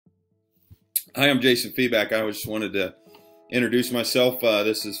Hi, I'm Jason Feedback. I just wanted to introduce myself.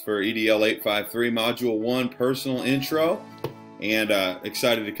 This is for EDL853 Module 1 Personal Intro, and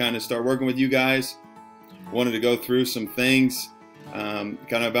excited to kind of start working with you guys. Wanted to go through some things kind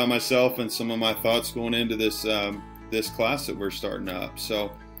of about myself and some of my thoughts going into this this class that we're starting up. So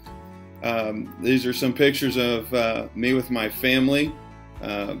these are some pictures of me with my family.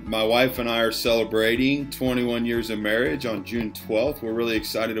 My wife and I are celebrating 21 years of marriage on June 12th. We're really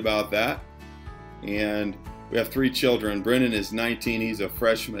excited about that. And we have 3 children. Brennan is 19. He's a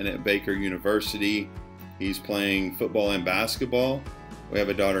freshman at Baker University. He's playing football and basketball. We have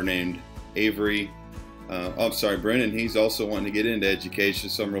a daughter named Avery. Brennan. He's also wanting to get into education,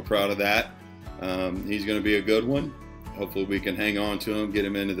 so I'm real proud of that. He's going to be a good one. Hopefully we can hang on to him, get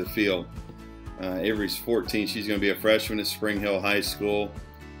him into the field. Avery's 14. She's going to be a freshman at Spring Hill High School,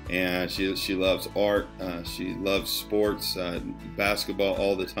 and she loves art. She loves sports, basketball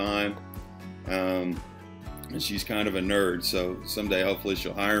all the time. And she's kind of a nerd, so someday hopefully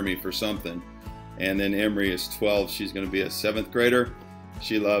she'll hire me for something. And then Emery is 12. She's going to be a 7th grader.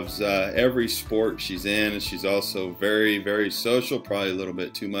 She loves every sport she's in, and she's also very, very social, probably a little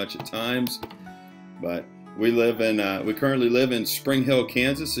bit too much at times. But we currently live in Spring Hill,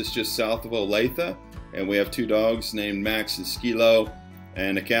 Kansas. It's just south of Olathe, and we have 2 dogs named Max and Skilo,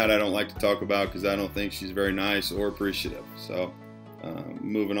 and a cat I don't like to talk about because I don't think she's very nice or appreciative. So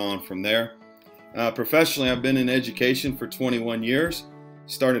moving on from there. Professionally, I've been in education for 21 years.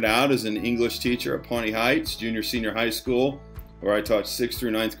 Started out as an English teacher at Pawnee Heights Junior Senior High School, where I taught 6th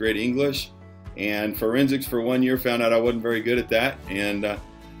through 9th grade English, and forensics for 1 year. Found out I wasn't very good at that, and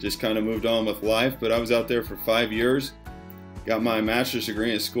just kind of moved on with life. But I was out there for 5 years. Got my master's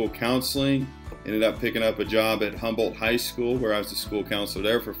degree in school counseling. Ended up picking up a job at Humboldt High School, where I was the school counselor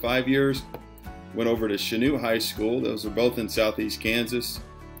there for 5 years. Went over to Chanute High School. Those are both in southeast Kansas,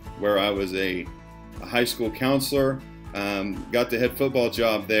 where I was a high school counselor. Got the head football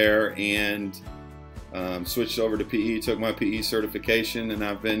job there, and switched over to PE, took my PE certification, and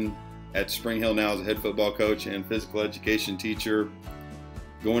I've been at Spring Hill now as a head football coach and physical education teacher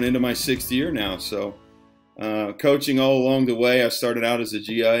going into my 6th year now. So coaching all along the way. I started out as a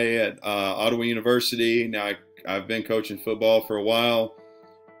GIA at Ottawa University. Now I've been coaching football for a while,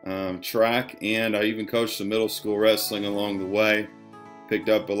 track, and I even coached some middle school wrestling along the way. Picked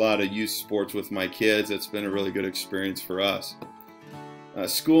up a lot of youth sports with my kids. It's been a really good experience for us.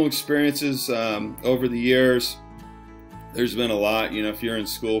 School experiences over the years, there's been a lot. You know, if you're in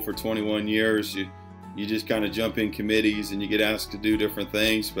school for 21 years, you just kind of jump in committees and you get asked to do different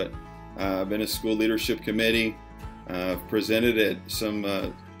things. But I've been a school leadership committee, presented at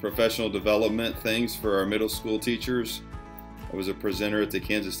some professional development things for our middle school teachers. I was a presenter at the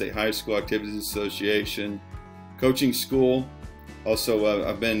Kansas State High School Activities Association, coaching school. Also,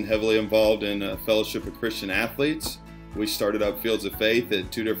 I've been heavily involved in Fellowship of Christian Athletes. We started up Fields of Faith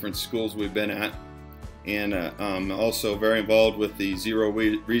at 2 different schools we've been at. And I'm also very involved with the Zero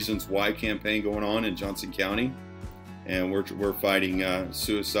Reasons Why campaign going on in Johnson County. And we're fighting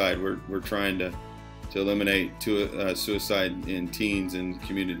suicide. We're trying to eliminate suicide in teens and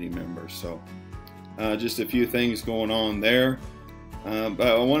community members. So just a few things going on there. But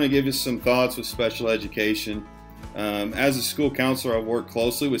I want to give you some thoughts with special education. As a school counselor, I've worked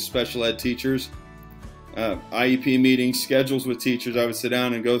closely with special ed teachers. IEP meetings, schedules with teachers. I would sit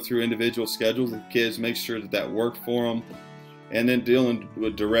down and go through individual schedules with kids, make sure that worked for them, and then dealing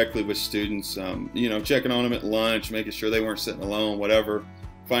directly with students. You know, checking on them at lunch, making sure they weren't sitting alone, whatever.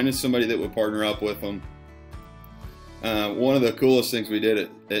 Finding somebody that would partner up with them. One of the coolest things we did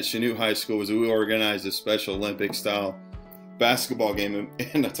at Chanute High School was we organized a Special Olympic style basketball game,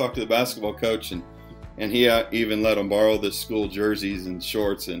 and I talked to the basketball coach, and he even let them borrow the school jerseys and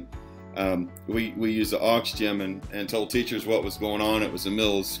shorts. And we used the aux gym and told teachers what was going on. It was the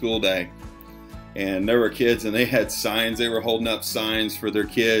middle of school day, and there were kids, and they had signs. They were holding up signs for their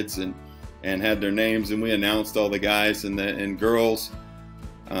kids and had their names, and we announced all the guys and girls.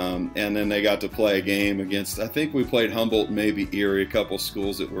 And then they got to play a game against, I think we played Humboldt, maybe Erie, a couple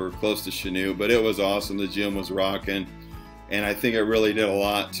schools that were close to Chanute, but it was awesome. The gym was rocking, and I think it really did a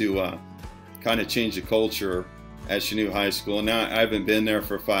lot to kind of change the culture at Chanute High School. And now I haven't been there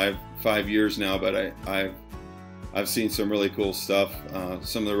for five years now, but I've seen some really cool stuff,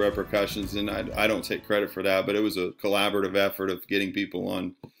 some of the repercussions, and I don't take credit for that, but it was a collaborative effort of getting people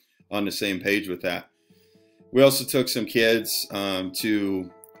on the same page with that. We also took some kids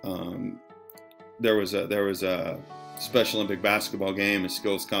to there was a Special Olympic basketball game, a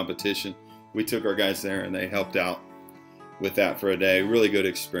skills competition. We took our guys there and they helped out with that for a day. Really good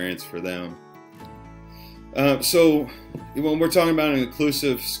experience for them. So when we're talking about an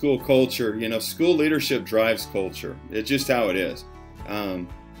inclusive school culture, you know, school leadership drives culture. It's just how it is.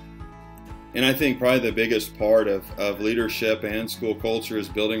 And I think probably the biggest part of leadership and school culture is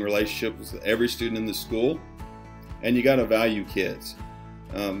building relationships with every student in the school. And you got to value kids.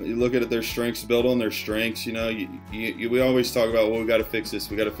 You look at their strengths, build on their strengths. You know, we always talk about, well, we got to fix this,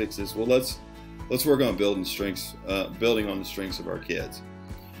 we got to fix this. Well, let's work on building on the strengths of our kids.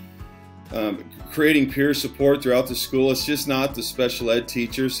 Creating peer support throughout the school. It's just not the special ed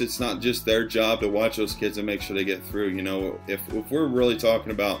teachers. It's not just their job to watch those kids and make sure they get through. You know, if we're really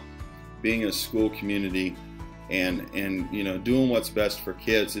talking about being a school community and you know, doing what's best for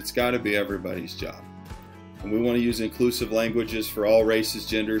kids, it's got to be everybody's job. And we want to use inclusive languages for all races,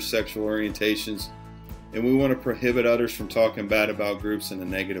 genders, sexual orientations, and we want to prohibit others from talking bad about groups in a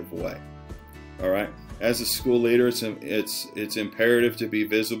negative way. All right. As a school leader, it's imperative to be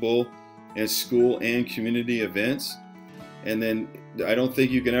visible in school and community events. And then I don't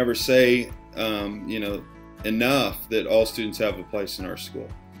think you can ever say, you know, enough that all students have a place in our school.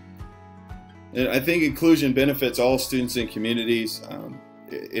 And I think inclusion benefits all students and communities.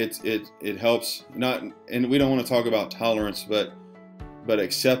 It helps not, and we don't want to talk about tolerance, but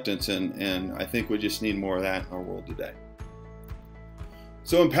acceptance, and I think we just need more of that in our world today.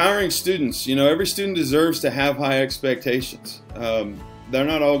 So empowering students, you know, every student deserves to have high expectations. They're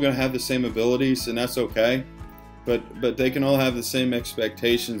not all going to have the same abilities, and that's okay, but they can all have the same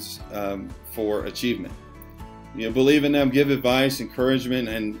expectations for achievement. You know, believe in them, give advice, encouragement,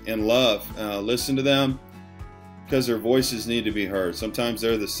 and love. Listen to them, because their voices need to be heard. Sometimes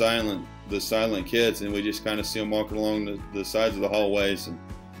they're the silent kids, and we just kind of see them walking along the sides of the hallways,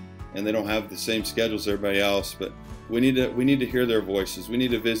 and they don't have the same schedules as everybody else. But we need to hear their voices. We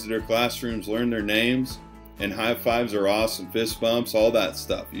need to visit their classrooms, learn their names, and high fives are awesome, fist bumps, all that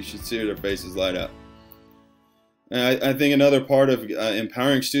stuff. You should see their faces light up. And I think another part of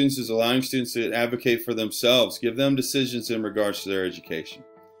empowering students is allowing students to advocate for themselves. Give them decisions in regards to their education.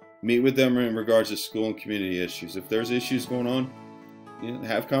 Meet with them in regards to school and community issues. If there's issues going on, you know,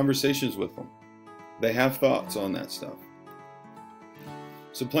 have conversations with them. They have thoughts on that stuff.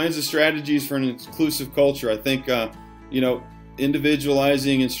 So plans and strategies for an inclusive culture. I think, you know,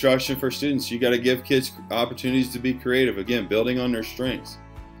 individualizing instruction for students. You got to give kids opportunities to be creative. Again, building on their strengths.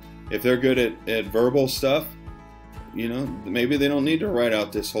 If they're good at verbal stuff, you know, maybe they don't need to write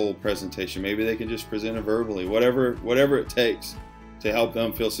out this whole presentation. Maybe they can just present it verbally. Whatever it takes to help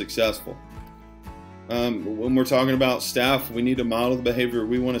them feel successful. When we're talking about staff, we need to model the behavior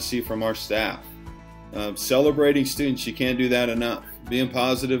we want to see from our staff. Celebrating students, you can't do that enough. Being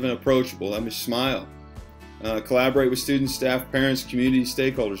positive and approachable. Let me smile. Collaborate with students, staff, parents, community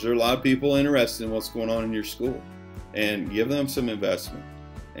stakeholders. There are a lot of people interested in what's going on in your school, and give them some investment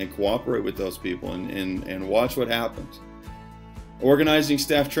and cooperate with those people and watch what happens. Organizing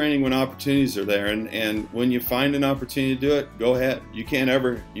staff training when opportunities are there, and when you find an opportunity to do it, go ahead. You can't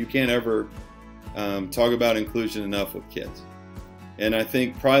ever talk about inclusion enough with kids. And I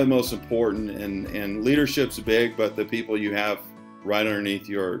think probably the most important, and leadership's big, but the people you have right underneath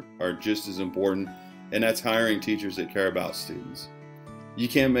you are just as important, and that's hiring teachers that care about students. You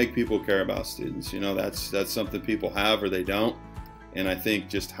can't make people care about students. You know, that's something people have or they don't. And I think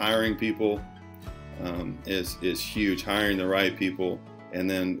just hiring people is huge. Hiring the right people, and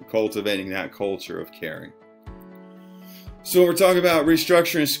then cultivating that culture of caring. So we're talking about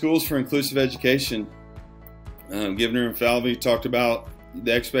restructuring schools for inclusive education. Givner and Falvey talked about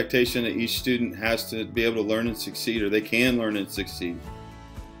the expectation that each student has to be able to learn and succeed, or they can learn and succeed.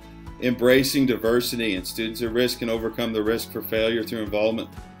 Embracing diversity, and students at risk can overcome the risk for failure through involvement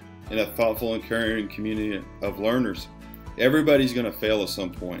in a thoughtful and caring community of learners. Everybody's going to fail at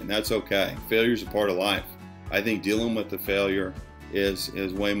some point, and that's okay. Failure is a part of life. I think dealing with the failure is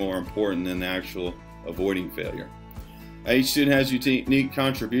way more important than the actual avoiding failure. Each student has unique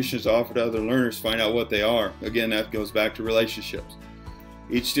contributions to offer to other learners. Find out what they are. Again, that goes back to relationships.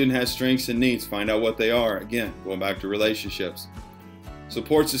 Each student has strengths and needs. Find out what they are. Again, going back to relationships.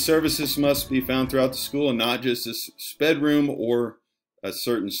 Supports and services must be found throughout the school, and not just a sped room or a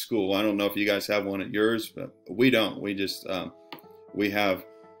certain school. I don't know if you guys have one at yours, but we don't. We just we have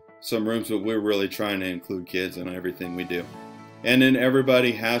some rooms, but we're really trying to include kids in everything we do. And then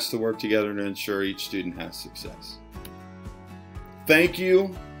everybody has to work together to ensure each student has success. Thank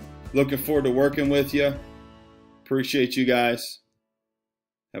you. Looking forward to working with you. Appreciate you guys.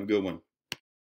 Have a good one.